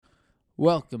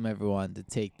Welcome, everyone, to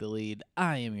Take the Lead.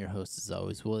 I am your host, as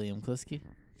always, William Kliski.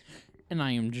 And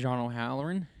I am John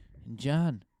O'Halloran. And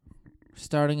John, we're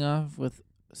starting off with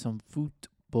some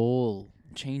football.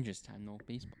 Changes time, no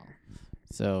baseball.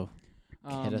 So,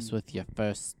 hit us with your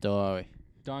first story.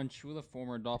 Don Shula,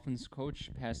 former Dolphins coach,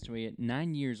 passed away at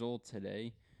 9 years old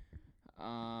today.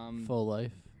 Full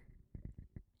life.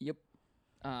 Yep.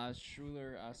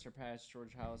 Schuler surpassed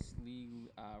George Halas' league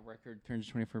record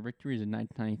 324 victories in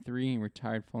 1993 and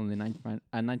retired following the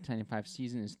 1995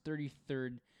 season. His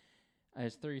 33rd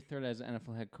as an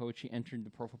NFL head coach. He entered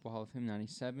the Pro Football Hall of Fame in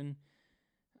 1997.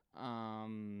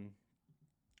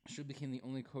 Schuler became the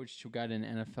only coach who got an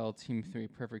NFL team through a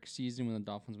perfect season when the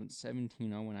Dolphins went 17-0 in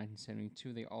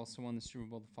 1972. They also won the Super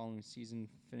Bowl the following season,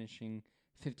 finishing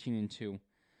 15-2.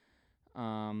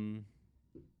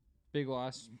 Big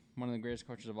loss, one of the greatest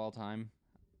coaches of all time.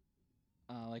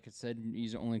 Like I said,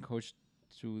 he's the only coach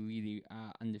to lead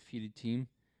an undefeated team.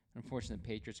 Unfortunately, the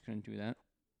Patriots couldn't do that.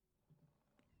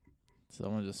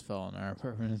 Someone just fell in our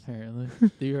apartment, apparently.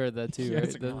 You heard that too,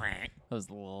 right? That was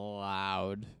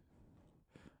loud.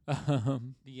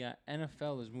 The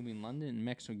NFL is moving London and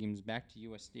Mexico games back to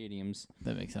U.S. stadiums.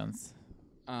 That makes sense.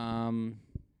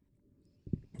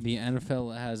 The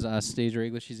NFL has staged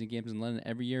regular season games in London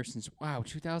every year since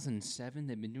 2007.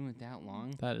 They've been doing it that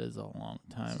long. That is a long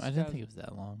time. I didn't think it was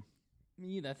that long.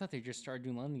 Me either. I thought they just started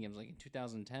doing London games like in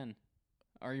 2010,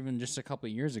 or even just a couple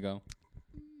of years ago.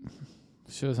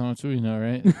 Shows how much we know,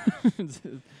 right?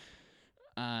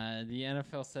 The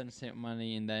NFL set aside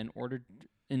money, and then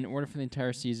in order for the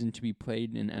entire season to be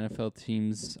played in NFL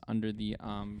teams under the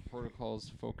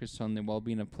protocols focused on the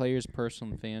well-being of players,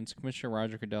 personal, and fans, Commissioner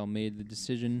Roger Goodell made the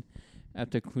decision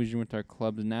after collusion with our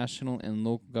club's national and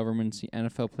local governments, the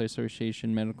NFL Players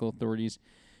Association, medical authorities,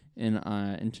 and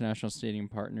international stadium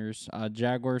partners.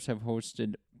 Jaguars have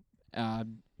hosted,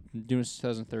 doing this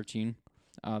 2013.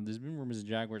 There's been rumors the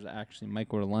Jaguars actually might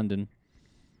go to London,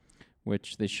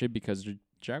 which they should because the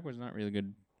Jaguars are not really a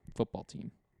good football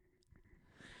team.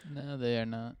 No, they are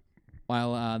not.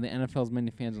 While the NFL's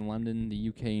many fans in London, the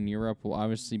UK, and Europe will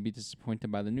obviously be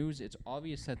disappointed by the news, it's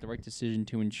obvious that the right decision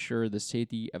to ensure the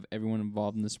safety of everyone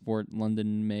involved in the sport,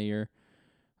 London Mayor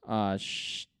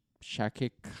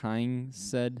Shakik Khan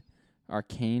said,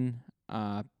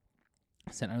 the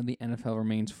NFL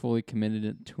remains fully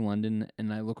committed to London,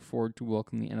 and I look forward to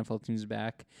welcoming the NFL teams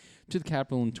back to the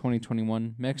capital in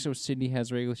 2021. Mexico City had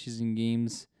its regular season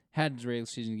games in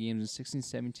 16,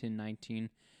 17, and 19.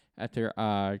 After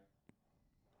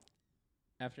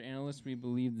analysts, we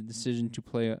believe the decision to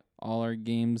play all our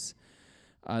games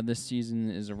this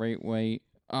season is the right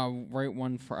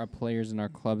one for our players and our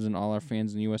clubs and all our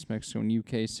fans in the U.S., Mexico, and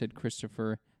UK, said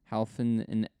Christopher Halfin,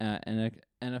 an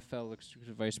NFL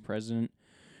Executive Vice President.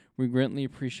 We greatly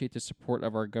appreciate the support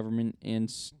of our government and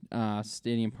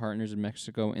stadium partners in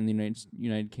Mexico and the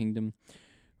United Kingdom,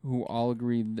 who all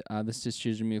agree this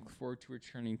decision. We look forward to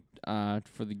returning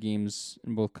for the games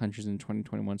in both countries in the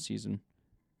 2021 season.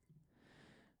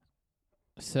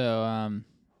 So, I'm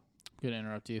going to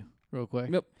interrupt you real quick.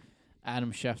 Yep.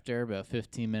 Adam Schefter, about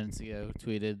 15 minutes ago,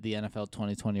 tweeted the NFL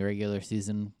 2020 regular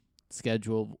season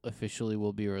schedule officially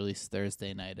will be released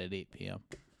Thursday night at 8 p.m.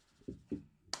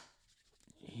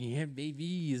 Yeah,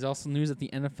 baby. There's also news that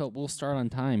the NFL will start on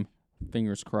time.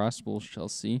 Fingers crossed, we shall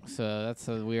see. So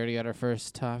we already got our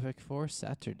first topic for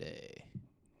Saturday.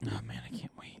 Oh, man, I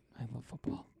can't wait. I love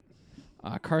football.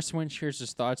 Carson Wentz shares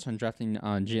his thoughts on drafting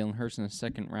Jalen Hurts in the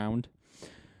second round.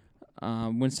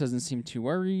 Wentz doesn't seem too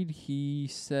worried. He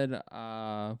said,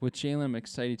 with Jalen, I'm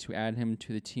excited to add him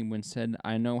to the team. Wentz said,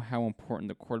 I know how important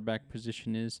the quarterback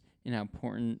position is and how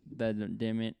important the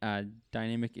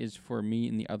dynamic is for me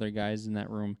and the other guys in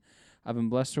that room. I've been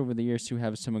blessed over the years to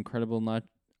have some incredible,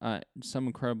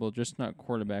 just not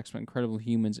quarterbacks, but incredible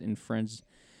humans and friends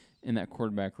in that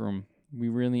quarterback room. We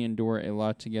really endure a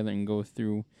lot together and go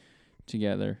through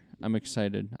together. I'm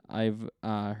excited. I've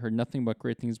heard nothing but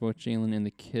great things about Jalen and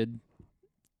the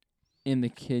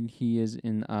kid he is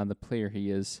and the player he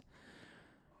is.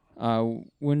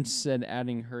 Wentz said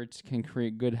adding Hurts can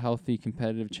create good, healthy,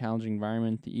 competitive, challenging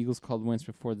environment. The Eagles called Wentz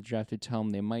before the draft to tell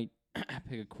him they might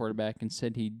pick a quarterback and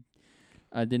said he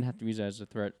didn't have to use that as a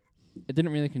threat. It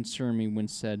didn't really concern me,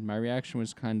 Wentz said. My reaction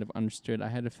was kind of understood. I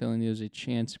had a feeling there was a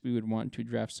chance we would want to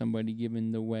draft somebody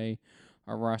given the way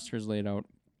our roster is laid out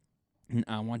and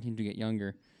wanting to get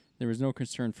younger. There was no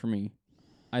concern for me.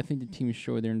 I think the team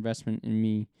showed their investment in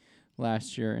me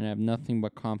last year and have nothing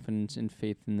but confidence and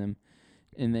faith in them.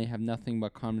 And they have nothing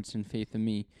but confidence and faith in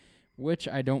me, which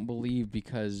I don't believe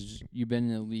because you've been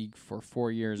in the league for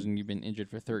 4 years and you've been injured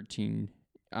for 13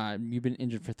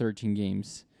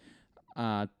 games.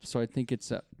 So I think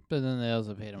it's But then they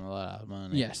also paid him a lot of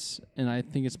money. yes, and I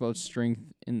think it's about strength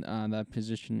in that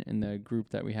position in the group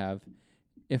that we have.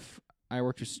 If I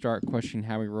were to start questioning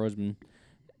Howie Roseman,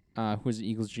 who is the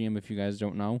Eagles GM, if you guys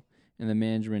don't know, and the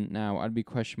management now, I'd be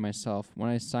questioning myself. When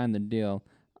I signed the deal,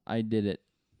 I did it.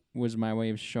 Was my way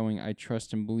of showing I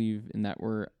trust and believe in that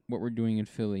what we're doing in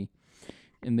Philly,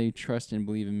 and they trust and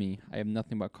believe in me. I have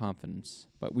nothing but confidence.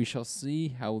 But we shall see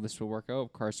how this will work out.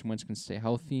 If Carson Wentz can stay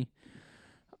healthy,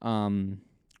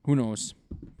 who knows?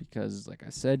 Because, like I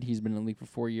said, he's been in the league for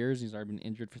 4 years. He's already been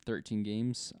injured for 13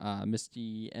 games. Missed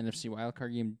the NFC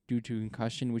wildcard game due to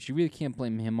concussion, which you really can't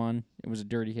blame him on. It was a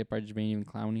dirty hit by Javanian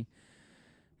Clowney.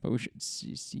 But we should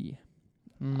see.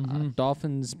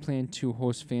 Dolphins plan to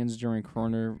host fans during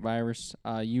coronavirus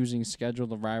using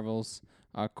scheduled arrivals,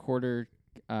 quarter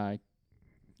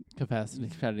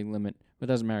capacity limit. But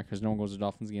it doesn't matter because no one goes to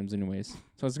Dolphins games anyways.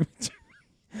 So it's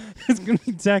going to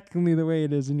be technically the way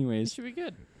it is anyways. It should be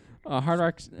good. Hard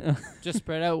Rocks. Just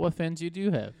spread out what fans you do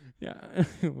have. Yeah.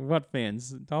 What fans?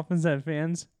 Dolphins have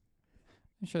fans?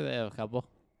 I'm sure they have a couple.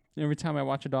 Every time I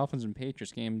watch a Dolphins and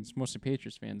Patriots game, it's mostly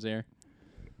Patriots fans there.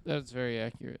 That's very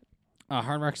accurate.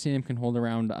 Hard Rock Stadium can hold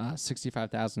around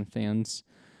 65,000 fans.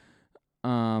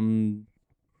 The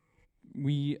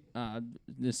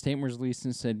statement was released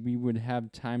and said we would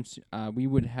have times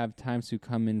to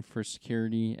come in for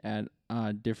security at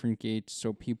different gates,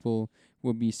 so people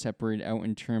will be separated out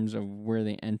in terms of where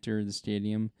they enter the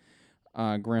stadium.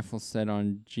 Grenfell said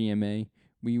on GMA,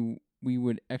 we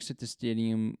would exit the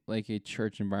stadium like a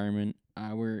church environment,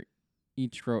 where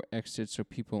each row exits so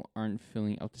people aren't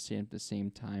filling out the stadium at the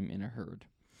same time in a herd.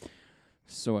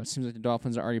 So it seems like the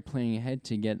Dolphins are already planning ahead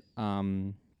to get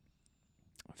fans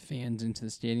into the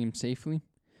stadium safely.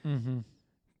 Mm-hmm.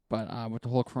 But with the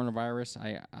whole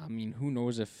coronavirus, I mean, who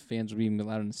knows if fans will be even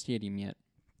allowed in the stadium yet?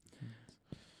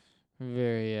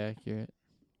 Very accurate.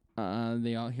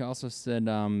 He also said,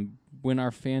 when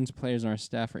our fans, players, and our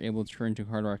staff are able to return to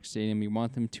Hard Rock Stadium, we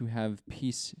want them to have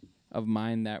peace of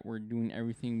mind that we're doing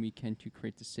everything we can to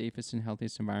create the safest and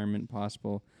healthiest environment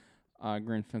possible.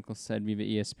 Grant Finkel said via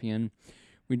ESPN.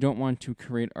 We don't want to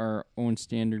create our own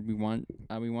standard. We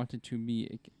wanted to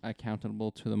be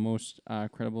accountable to the most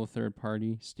credible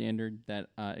third-party standard that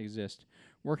exists.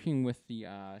 Working with the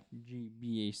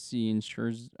GBAC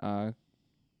ensures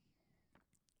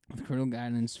critical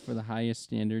guidance for the highest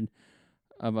standard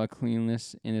of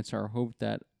cleanliness, and it's our hope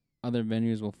that other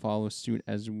venues will follow suit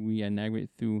as we navigate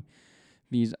through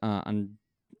these unpredicted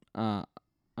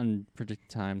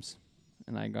times.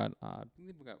 And I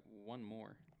believe we got one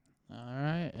more. All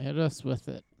right, hit us with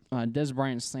it. Des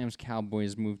Bryant slams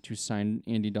Cowboys move to sign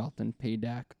Andy Dalton, pay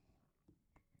Dak.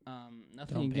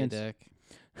 Nothing against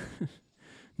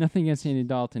Andy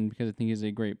Dalton because I think he's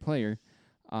a great player.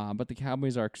 But the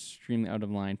Cowboys are extremely out of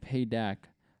line. Pay Dak.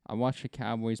 I watched the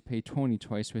Cowboys pay Tony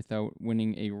twice without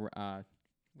winning a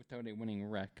winning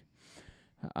rec.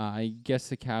 I guess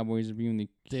the Cowboys are viewing the.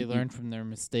 They learned from their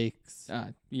mistakes.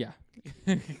 Yeah.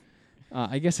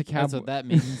 I guess That's what that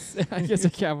means. I guess the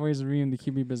Cowboys are viewing the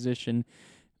QB position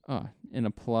in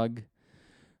a plug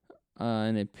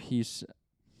and a piece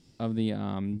of the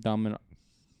dominant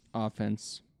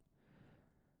offense.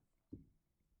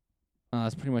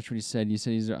 That's pretty much what he said. He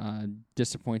said he's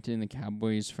disappointed in the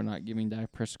Cowboys for not giving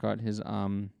Dak Prescott his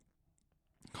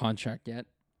contract yet.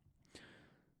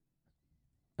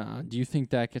 Do you think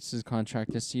Dak gets his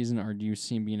contract this season, or do you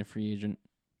see him being a free agent?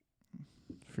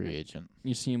 Free agent.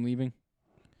 You see him leaving?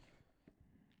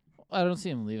 I don't see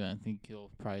him leaving. I think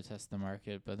he'll probably test the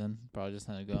market, but then probably just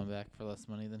end up going back for less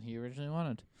money than he originally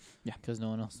wanted. Yeah. Because no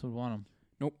one else would want him.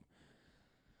 Nope.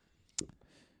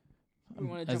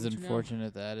 As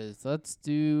unfortunate that is. Let's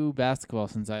do basketball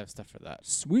since I have stuff for that.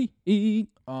 Sweet.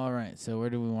 All right, so where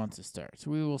do we want to start? So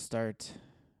we will start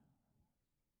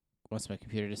once my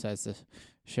computer decides to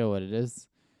show what it is.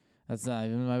 That's not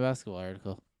even my basketball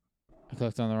article. I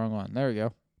clicked on the wrong one. There we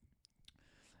go.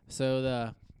 So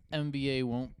the NBA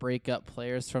won't break up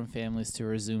players from families to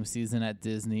resume season at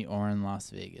Disney or in Las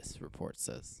Vegas, report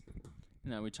says.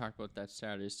 Now, we talked about that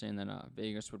Saturday, saying that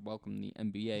Vegas would welcome the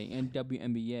NBA and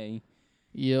WNBA.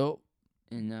 Yep.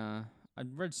 And I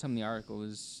read some of the article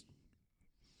is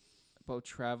about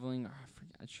traveling. I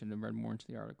forget. I should have read more into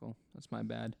the article. That's my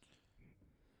bad.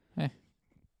 Hey,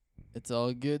 it's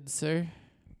all good, sir.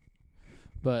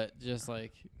 But just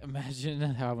like, imagine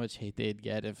how much hate they'd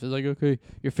get if it's like, okay,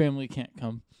 your family can't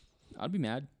come. I'd be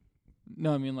mad.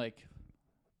 No, I mean like,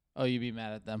 oh, you'd be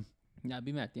mad at them. Yeah, I'd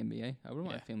be mad at the NBA. I wouldn't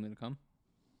want my family to come.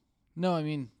 No, I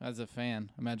mean as a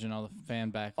fan. Imagine all the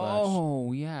fan backlash.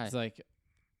 Oh, yeah. It's like,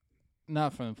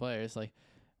 not from the players. Like,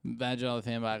 Imagine all the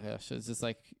fan backlash. It's just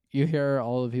like you hear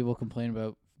all the people complain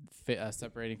about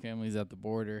separating families at the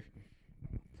border.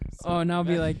 So now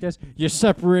it'll be like this. You're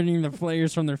separating the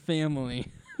players from their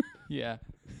family. Yeah.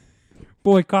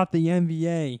 Boycott the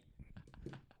NBA.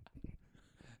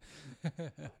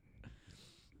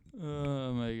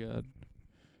 Oh, my God.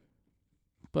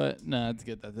 But, no, it's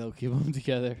good that they'll keep them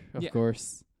together, of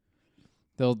course.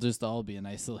 They'll just all be in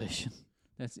isolation.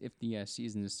 That's if the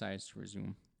season decides to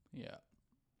resume. Yeah.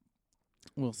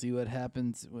 We'll see what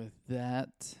happens with that.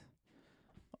 Let's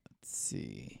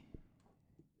see.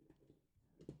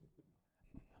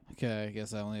 Okay, I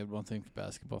guess I only have one thing for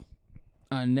basketball.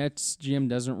 Nets GM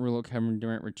doesn't rule out Kevin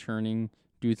Durant returning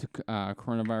due to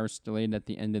coronavirus delayed at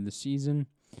the end of the season.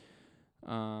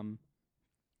 Brooklyn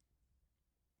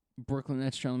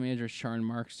Nets general manager Sharon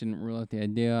Marks didn't rule out the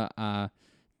idea.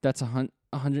 That's a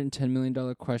 $110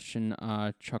 million question,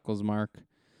 chuckles Mark.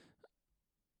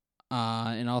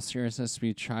 In all seriousness,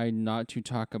 we tried not to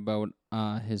talk about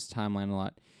his timeline a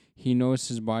lot. He knows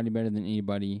his body better than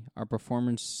anybody. Our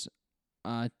performance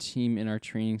team and our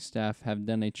training staff have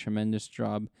done a tremendous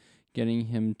job getting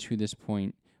him to this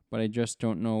point, but I just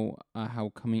don't know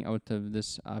how coming out of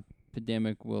this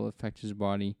pandemic will affect his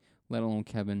body, let alone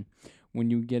Kevin. When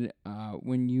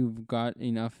you've got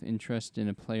enough interest in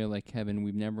a player like Kevin,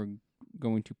 we're never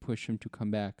going to push him to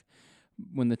come back.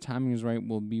 When the timing is right,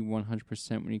 we'll be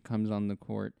 100% when he comes on the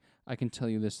court. I can tell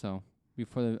you this, though.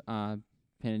 Before the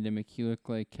pandemic, he looked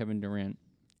like Kevin Durant,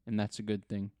 and that's a good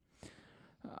thing.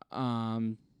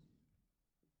 Mark's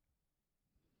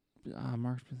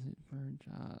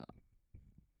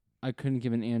I couldn't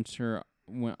give an answer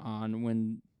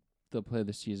when they'll play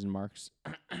the season. Marks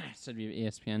said via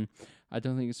ESPN. I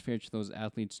don't think it's fair to those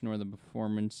athletes nor the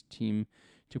performance team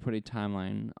to put a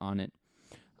timeline on it.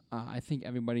 I think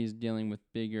everybody is dealing with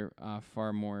bigger,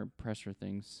 far more pressure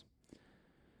things.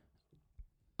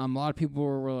 A lot of people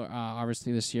were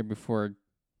obviously this year before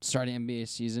starting NBA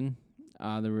season.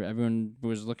 Everyone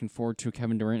was looking forward to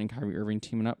Kevin Durant and Kyrie Irving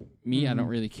teaming up. Me, I don't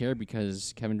really care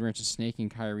because Kevin Durant's a snake and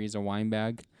Kyrie's a wine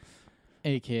bag.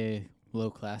 A.K.A.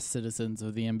 low-class citizens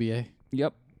of the NBA.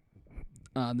 Yep.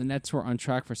 The Nets were on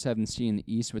track for 7th seed in the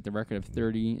East with a record of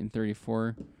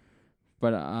 30-34.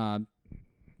 But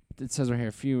it says right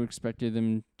here, few expected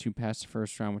them to pass the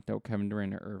first round without Kevin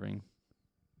Durant or Irving,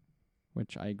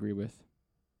 which I agree with.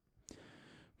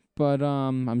 But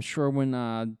I'm sure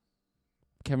when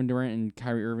Kevin Durant and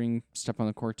Kyrie Irving step on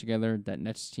the court together, that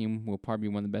Nets team will probably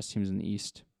be one of the best teams in the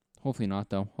East. Hopefully not,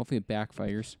 though. Hopefully it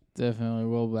backfires. Definitely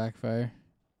will backfire.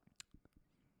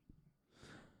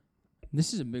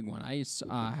 This is a big one.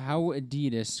 How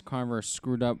Adidas Converse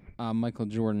screwed up Michael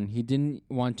Jordan. He didn't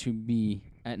want to be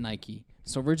at Nike.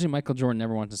 So originally Michael Jordan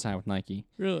never wanted to sign with Nike.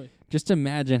 Really? Just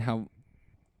imagine how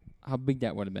big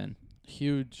that would have been.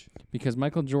 Huge. Because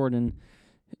Michael Jordan,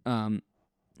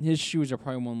 his shoes are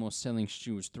probably one of the most selling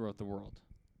shoes throughout the world.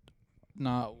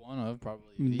 Not one of,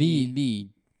 probably the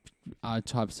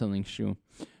top selling shoe.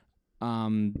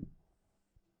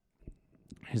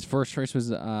 His first choice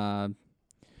was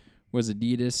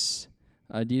Adidas.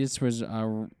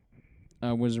 Adidas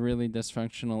was really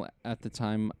dysfunctional at the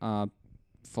time.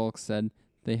 Folks said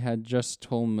they had just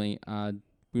told me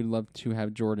we'd love to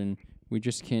have Jordan. We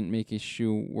just can't make a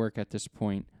shoe work at this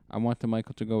point. I wanted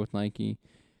Michael to go with Nike.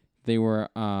 They were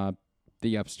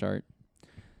the upstart.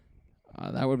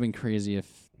 That would have been crazy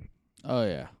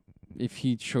if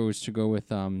he chose to go with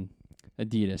Adidas.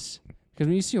 Because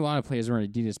when you see a lot of players wearing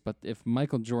Adidas, but if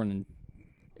Michael Jordan,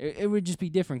 it would just be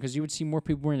different because you would see more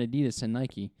people wearing Adidas than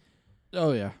Nike.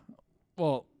 Oh, yeah.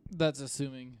 Well, that's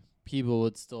assuming people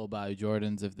would still buy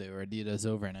Jordans if they were Adidas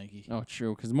over Nike. Oh,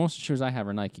 true, because most of the shoes I have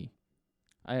are Nike.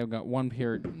 I have got one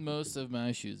pair. Most of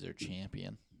my shoes are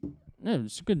Champion. Yeah,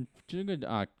 it's a good shoe.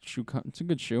 It's a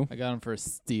good shoe. I got them for a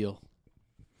steal.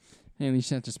 Hey, at least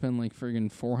you have to spend like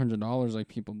friggin' $400 like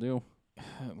people do.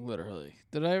 Literally.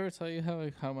 Did I ever tell you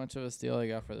how much of a steal I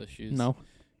got for the shoes? No.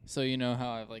 So you know how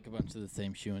I have like a bunch of the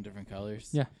same shoe in different colors?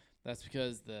 Yeah. That's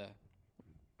because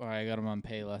I got them on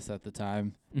Payless at the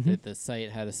time. Mm-hmm. The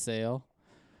site had a sale.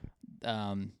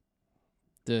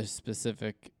 The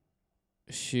specific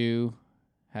shoe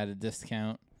had a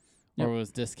discount or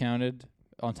was discounted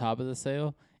on top of the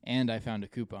sale, and I found a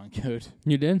coupon code.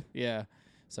 You did? Yeah.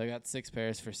 So I got 6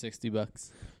 pairs for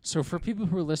 $60. So for people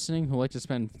who are listening who like to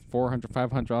spend $400,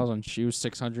 $500 on shoes,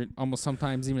 $600, almost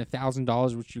sometimes even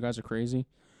 $1,000, which you guys are crazy.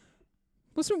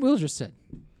 Listen what Will just said.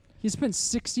 He spent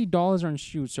 $60 on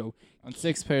shoes. So on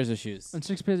 6 pairs of shoes. On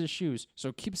 6 pairs of shoes.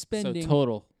 So keep spending. So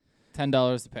total,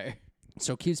 $10 a pair.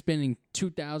 So keep spending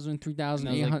 $2,000, $3,000,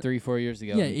 $800. Like 3-4 years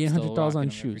ago. Yeah, $800 on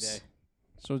shoes.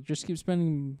 So just keep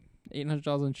spending $800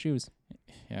 on shoes.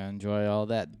 Yeah, enjoy all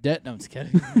that debt. No, I'm just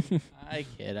kidding. I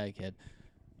kid.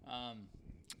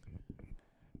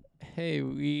 Hey,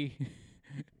 we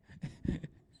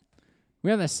We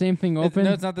have that same thing open.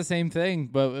 No, it's not the same thing,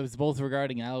 but it was both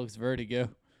regarding Alex Vertigo.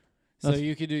 So That's-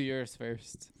 you could do yours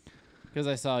first, because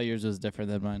I saw yours was different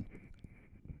than mine.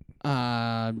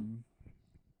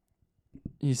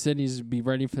 He said he's be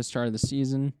ready for the start of the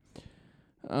season.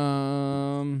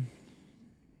 Where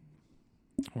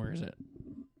is it?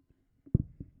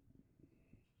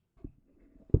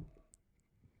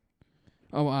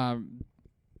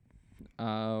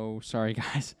 Oh, sorry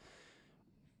guys.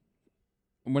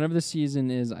 Whenever the season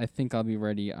is, I think I'll be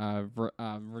ready.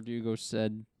 Verdugo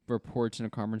said reports in a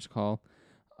conference call.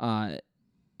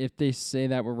 If they say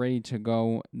that we're ready to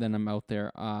go, then I'm out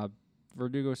there.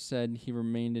 Verdugo said he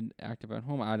remained active at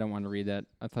home. I don't want to read that.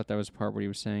 I thought that was part of what he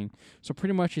was saying. So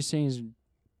pretty much he's saying he's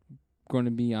going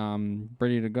to be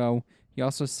ready to go. He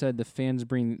also said the fans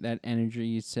bring that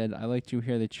energy. He said, I like to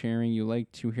hear the cheering. You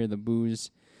like to hear the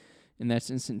boos. And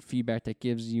that's instant feedback that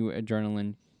gives you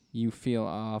adrenaline. You feel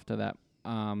after that.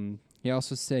 He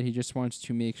also said he just wants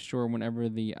to make sure whenever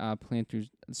the plan to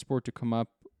sport to come up,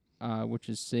 which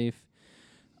is safe,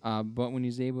 but when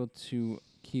he's able to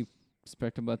keep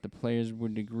respectable, that the players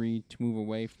would agree to move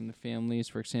away from the families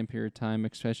for extended period of time,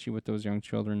 especially with those young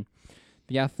children.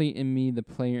 The athlete in me, the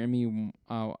player in me,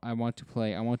 I want to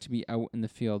play. I want to be out in the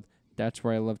field. That's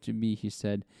where I love to be, he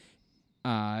said.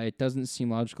 It doesn't seem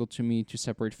logical to me to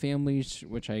separate families,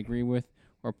 which I agree with,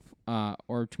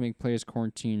 or to make players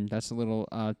quarantine. That's a little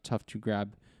tough to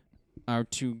grab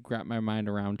my mind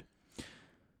around.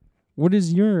 What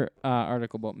is your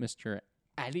article about Mr.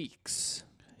 Alex?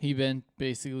 He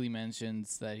basically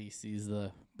mentions that he sees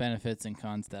the benefits and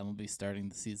cons that will be starting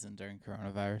the season during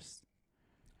coronavirus.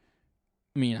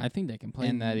 I mean, I think they can play.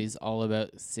 And that he's all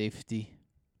about safety.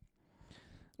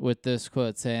 With this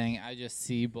quote saying, I just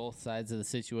see both sides of the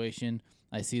situation.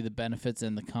 I see the benefits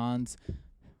and the cons.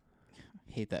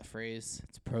 Hate that phrase.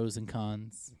 It's pros and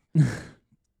cons.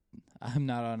 I'm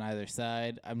not on either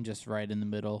side. I'm just right in the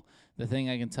middle. The thing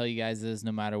I can tell you guys is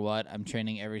no matter what, I'm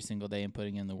training every single day and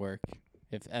putting in the work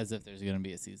as if there's going to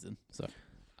be a season. So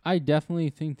I definitely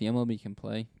think the MLB can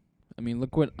play. I mean,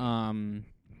 look what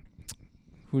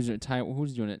who's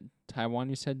doing it? Taiwan,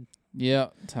 you said? Yeah,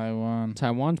 Taiwan.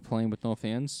 Taiwan's playing with no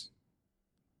fans.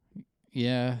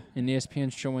 Yeah. And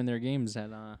ESPN's showing their games at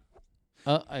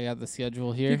I got the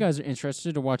schedule here. If you guys are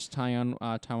interested to watch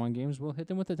Taiwan games, we'll hit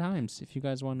them with the times if you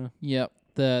guys want to. Yep.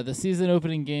 The season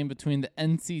opening game between the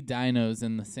NC Dinos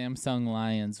and the Samsung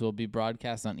Lions will be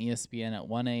broadcast on ESPN at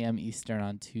 1 a.m. Eastern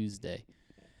on Tuesday.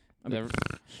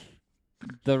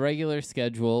 The regular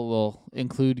schedule will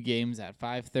include games at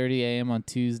 5:30 a.m. on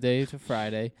Tuesday to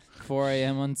Friday, 4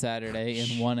 a.m. on Saturday,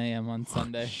 and 1 a.m. on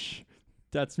Sunday.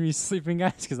 That's me sleeping,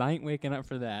 guys, because I ain't waking up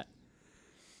for that.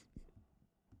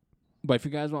 But if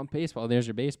you guys want baseball, there's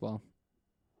your baseball.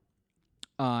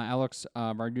 Alex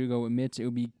Verdugo admits it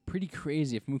would be pretty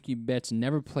crazy if Mookie Betts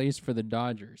never plays for the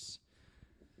Dodgers.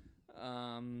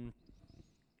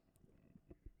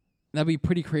 That'd be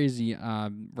pretty crazy,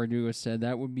 Verdugo said.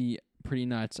 That would be pretty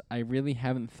nuts. I really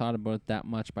haven't thought about it that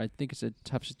much, but I think it's a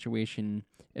tough situation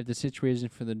if the situation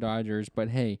for the Dodgers. But,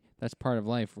 hey, that's part of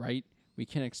life, right? We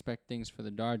can't expect things for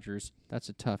the Dodgers. That's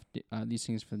a tough these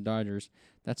things for the Dodgers.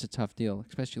 That's a tough deal,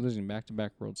 especially losing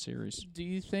back-to-back World Series. Do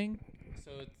you think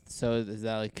so is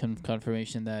that like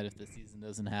confirmation that if the season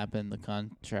doesn't happen, the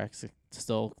contracts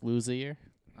still lose a year?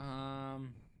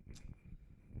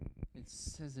 It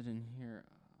says it in here.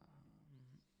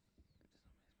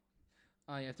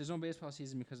 If there's no baseball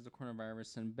season because of the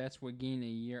coronavirus, then Betts would gain a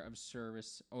year of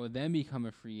service or then become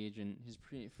a free agent.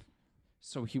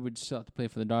 So he would still have to play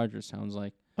for the Dodgers, sounds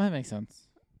like. Well, that makes sense.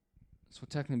 So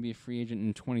technically be a free agent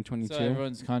in 2022. So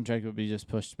everyone's contract would be just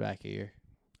pushed back a year.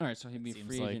 All right, so he'd be a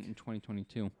free agent in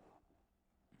 2022.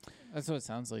 That's what it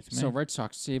sounds like to me. So Red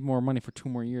Sox save more money for 2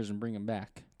 more years and bring him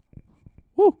back.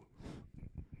 Woo!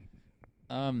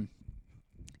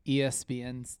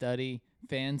 ESPN study.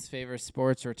 Fans favor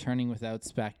sports returning without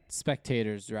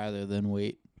spectators rather than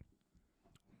wait.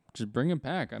 Just bring him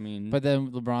back. I mean, But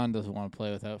then LeBron doesn't want to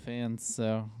play without fans,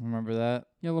 so remember that?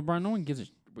 yeah, LeBron. No one gives a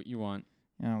what you want.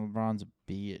 Yeah, LeBron's a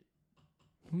beat.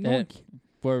 No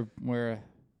one We're a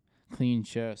clean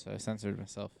show, so I censored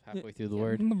myself halfway through the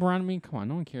word. LeBron. I mean, come on.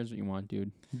 No one cares what you want,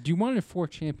 dude. Do you want a 4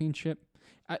 championship?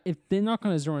 If they're not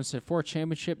going to zero and say 4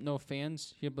 championship, no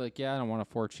fans, he'll be like, yeah, I don't want a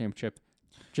 4 championship.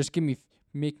 Just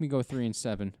make me go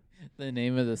 3-7. The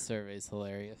name of the survey is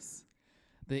hilarious.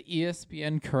 The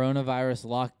ESPN coronavirus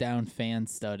lockdown fan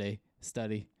study.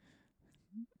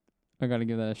 I got to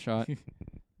give that a shot.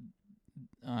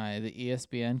 The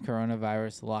ESPN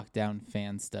coronavirus lockdown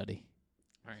fan study.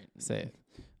 All right. Say it.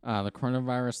 The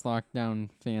coronavirus lockdown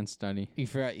fan study. You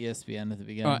forgot ESPN at the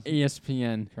beginning.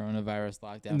 ESPN. Coronavirus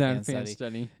lockdown Fan fan study.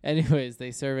 study. Anyways, they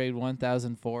surveyed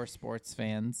 1,004 sports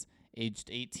fans aged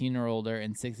 18 or older,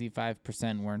 and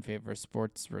 65% were in favor of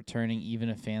sports returning, even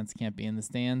if fans can't be in the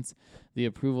stands. The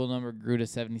approval number grew to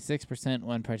 76%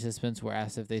 when participants were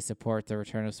asked if they support the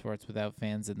return of sports without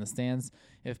fans in the stands,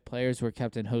 if players were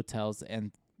kept in hotels,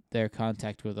 and their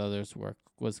contact with others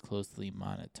was closely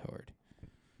monitored.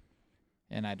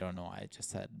 And I don't know why I just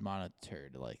said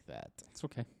monitored like that. It's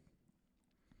okay.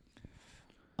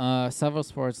 Several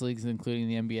sports leagues, including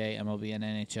the NBA, MLB, and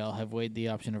NHL, have weighed the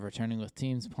option of returning with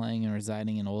teams playing and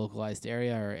residing in a localized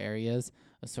area or areas.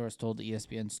 A source told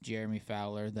ESPN's Jeremy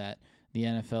Fowler that the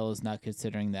NFL is not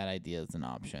considering that idea as an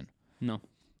option. No.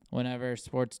 Whenever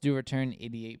sports do return,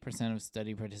 88% of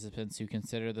study participants who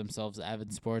consider themselves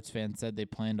avid sports fans said they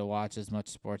plan to watch as much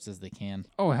sports as they can.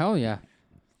 Oh, hell yeah.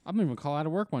 I'm going to call out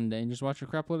of work one day and just watch a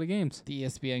crap load of games. The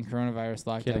ESPN coronavirus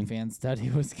lockdown fan study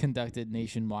was conducted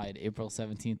nationwide April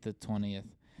 17th to 20th,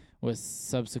 with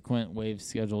subsequent waves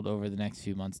scheduled over the next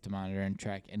few months to monitor and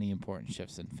track any important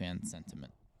shifts in fan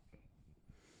sentiment.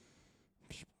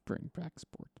 Bring back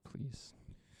sport, please.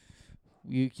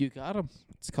 You got 'em.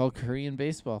 It's called Korean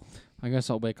baseball. I guess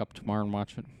I'll wake up tomorrow and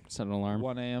watch it. Set an alarm.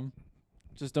 1 a.m.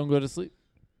 Just don't go to sleep.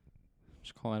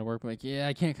 Just call out of work. Like, yeah,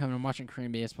 I can't come. I'm watching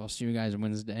Korean baseball. See you guys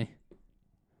Wednesday.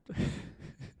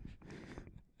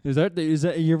 Is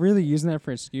that you're really using that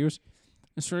for excuse?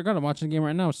 I swear to God, I'm watching the game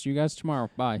right now. See you guys tomorrow.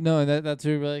 Bye. No, that's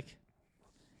where you're like,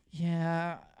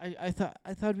 yeah, I thought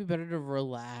it'd be better to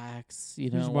relax,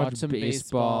 Just watch watch some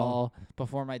baseball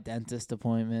before my dentist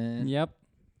appointment. Yep.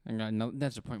 I got no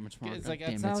dentist appointment tomorrow. It's God like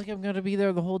damn it's it. not like I'm gonna be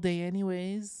there the whole day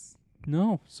anyways.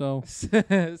 No, so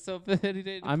So if any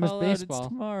day to I miss call out, it's baseball.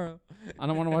 tomorrow. I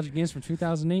don't want to watch games from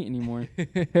 2008 anymore.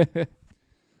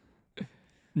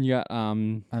 You got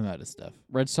I'm out of stuff.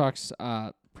 Red Sox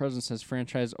president says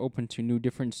franchise open to new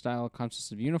different style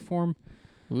concepts of uniform.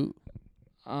 Ooh.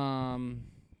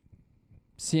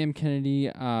 Sam Kennedy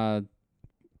so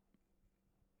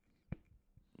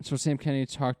Sam Kennedy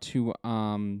talked to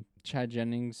Chad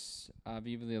Jennings,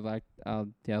 Viva the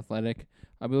Athletic.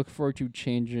 We look forward to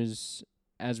changes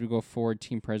as we go forward,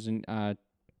 team president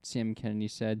Sam Kennedy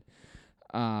said.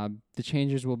 The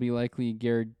changes will be likely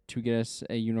geared to get us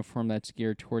a uniform that's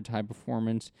geared towards high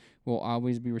performance. We'll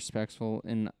always be respectful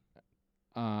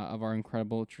of our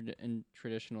incredible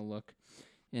traditional look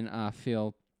and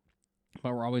feel,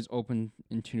 but we're always open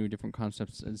into new different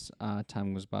concepts as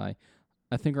time goes by.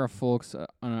 I think our folks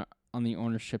on the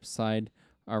ownership side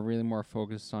are really more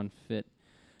focused on fit.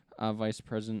 Vice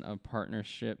President of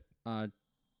Partnership,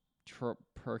 Trip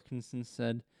Perkinson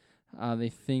said, they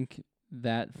think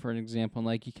that, for an example,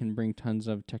 Nike can bring tons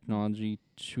of technology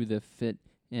to the fit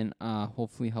and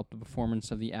hopefully help the performance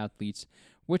of the athletes,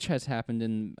 which has happened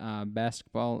in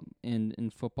basketball and in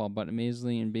football, but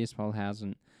amazingly in baseball it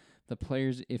hasn't. The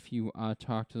players, if you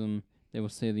talk to them, they will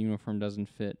say the uniform doesn't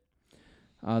fit.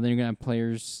 Then you're going to have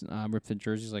players rip the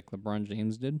jerseys like LeBron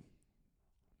James did.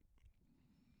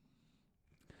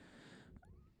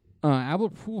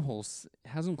 Albert Pujols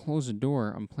hasn't closed the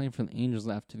door on playing for the Angels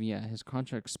after his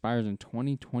contract expires in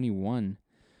 2021.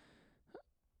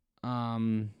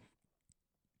 I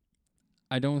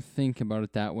don't think about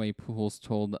it that way, Pujols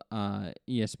told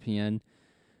ESPN.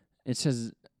 It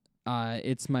says,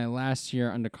 it's my last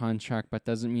year under contract, but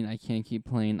doesn't mean I can't keep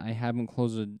playing. I haven't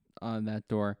closed that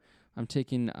door. I'm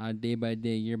taking day by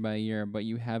day, year by year, but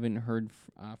you haven't heard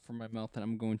from my mouth that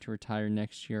I'm going to retire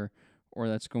next year, or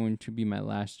that's going to be my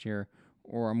last year,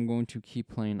 or I'm going to keep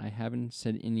playing. I haven't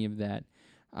said any of that.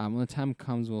 When the time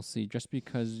comes, we'll see. Just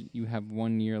because you have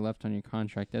 1 year left on your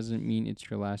contract doesn't mean it's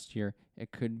your last year.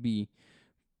 It could be,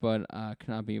 but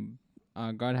cannot be.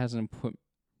 God hasn't put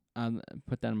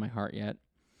that in my heart yet.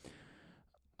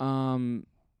 I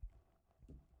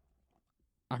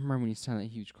remember when he signed that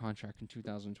huge contract in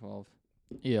 2012.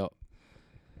 Yeah.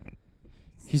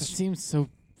 He seems so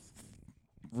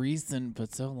recent,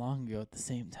 but so long ago at the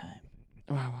same time.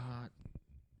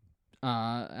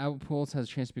 Albert Pujols has a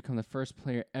chance to become the first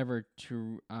player ever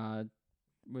to,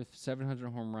 with 700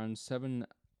 home runs,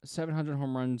 700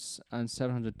 home runs and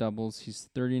 700 doubles. He's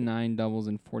 39 doubles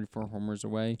and 44 homers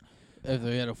away. If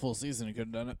they had a full season, he could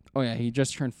have done it. Oh yeah, he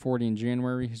just turned 40 in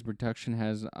January. His production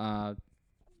has, in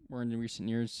the recent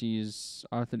years, he's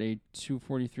authored a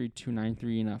 243,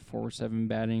 293, and a 407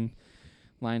 batting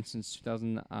line since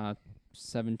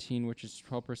 2017, which is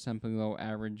 12% below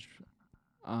average.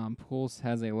 Pujols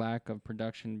has a lack of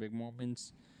production in big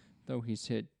moments, though. He's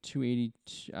hit 280,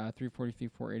 343,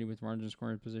 480 with runners in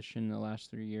scoring position in the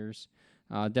last 3 years.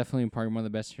 Definitely probably one of the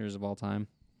best hitters of all time.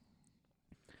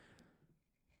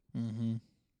 Mm-hmm.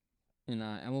 And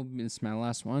MLB, this is my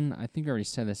last one. I think I already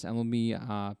said this.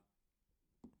 MLB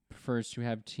prefers to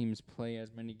have teams play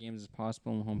as many games as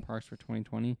possible in home parks for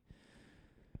 2020.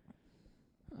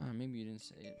 Maybe you didn't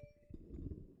say it.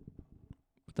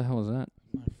 What the hell is that?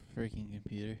 My freaking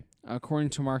computer. According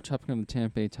to Mark Tupkin of the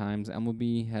Tampa Bay Times,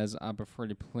 MLB has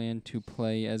preferred a plan to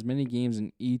play as many games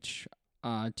in each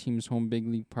team's home big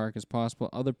league park as possible.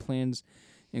 Other plans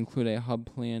include a hub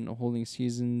plan holding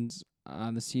seasons.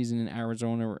 The season in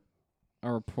Arizona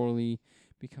are reportedly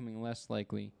becoming less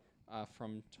likely.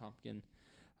 From Tupkin,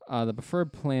 the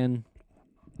preferred plan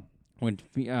would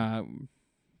be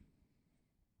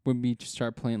to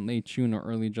start playing late June or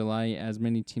early July, as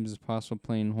many teams as possible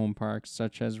play in home parks,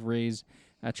 such as Rays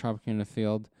at Tropicana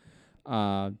Field,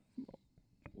 while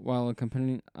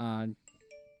accompanying. Oh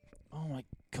my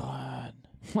god!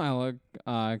 While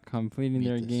completing Beat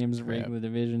their this games, crap. regular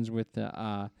divisions with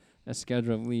a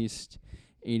schedule of at least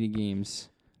 80 games.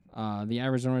 The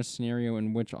Arizona scenario,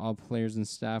 in which all players and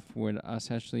staff would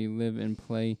essentially live and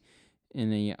play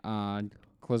in a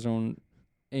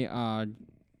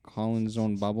Collins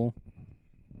zone bubble,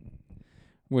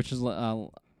 which is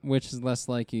less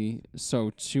likely. So,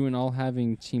 two and all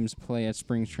having teams play at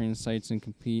spring training sites and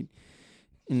compete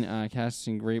in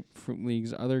casting grapefruit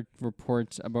leagues. Other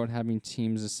reports about having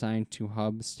teams assigned to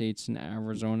hub states in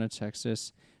Arizona,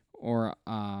 Texas, or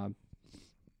the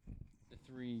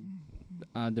three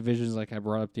divisions like I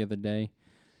brought up the other day.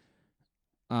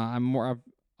 I'm more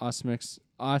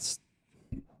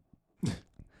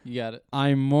You got it.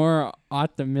 I'm more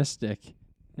optimistic.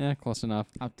 Yeah, close enough.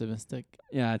 Optimistic.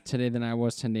 Yeah, today than I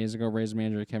was 10 days ago. Rays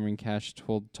manager Kevin Cash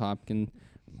told Topkin,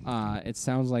 it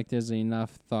sounds like there's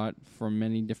enough thought from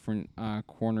many different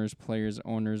corners, players,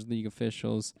 owners, league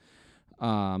officials,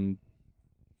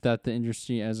 that the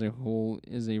industry as a whole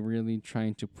is really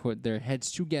trying to put their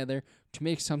heads together to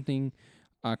make something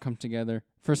come together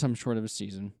for some short of a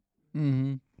season.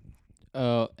 Mm-hmm.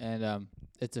 Oh, and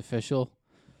it's official.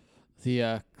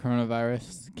 The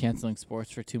coronavirus canceling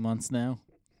sports for 2 months now.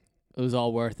 It was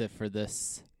all worth it for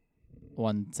this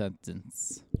one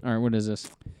sentence. All right, what is this?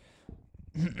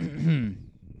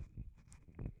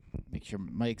 Make sure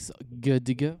mic's good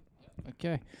to go.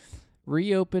 Okay.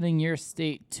 Reopening your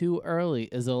state too early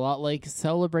is a lot like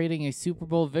celebrating a Super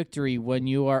Bowl victory when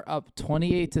you are up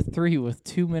 28-3 with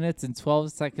 2 minutes and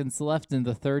 12 seconds left in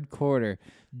the third quarter.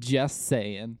 Just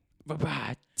saying.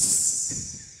 Bye-bye.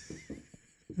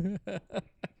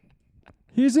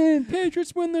 He's in.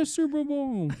 Patriots win the Super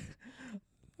Bowl.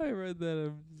 I read that.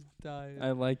 I'm dying.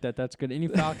 I like that. That's good. Any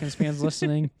Falcons fans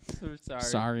listening? So sorry.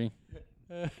 Sorry.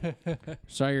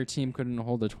 Sorry your team couldn't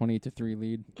hold a 28-3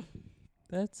 lead.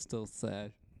 That's still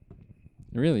sad.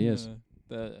 It really is.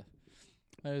 I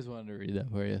just wanted to read that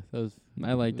for you. That was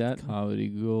I like that. comedy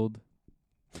gold.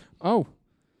 Oh,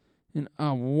 and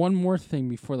one more thing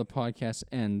before the podcast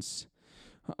ends.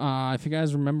 If you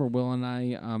guys remember, Will and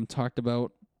I talked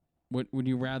about would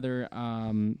you rather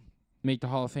make the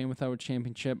Hall of Fame without a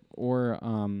championship or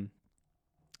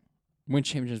win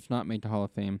championships, not make the Hall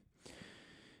of Fame.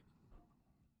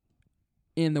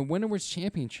 In the Winter Woods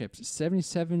Championships,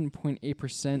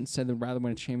 77.8% said they'd rather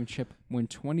win a championship, when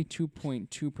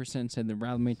 22.2% said they'd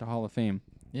rather make the Hall of Fame.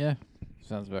 Yeah.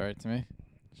 Sounds about right to me.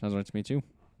 Sounds right to me, too.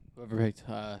 Whoever picked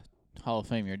Hall of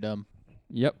Fame, you're dumb.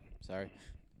 Yep. Sorry.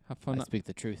 Have fun. I speak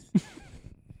the truth.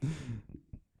 Do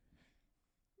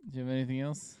you have anything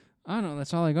else? I don't know.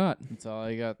 That's all I got. That's all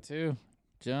I got, too.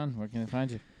 John, where can I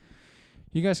find you?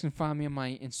 You guys can find me on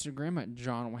my Instagram at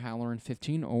John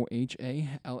O'Halloran15,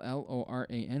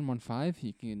 OHALLORAN15.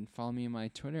 You can follow me on my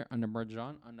Twitter,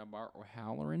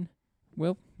 _John_O'Halloran.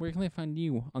 Will, where can I find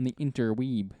you on the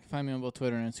interweeb? Find me on both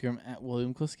Twitter and Instagram at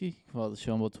William Kliski. You can follow the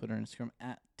show on both Twitter and Instagram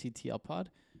at TTLPod.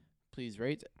 Please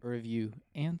rate, review,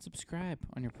 and subscribe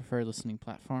on your preferred listening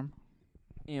platform.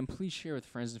 And please share with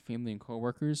friends and family and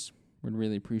coworkers. Would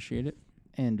really appreciate it.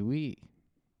 And we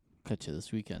catch you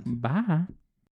this weekend. Bye.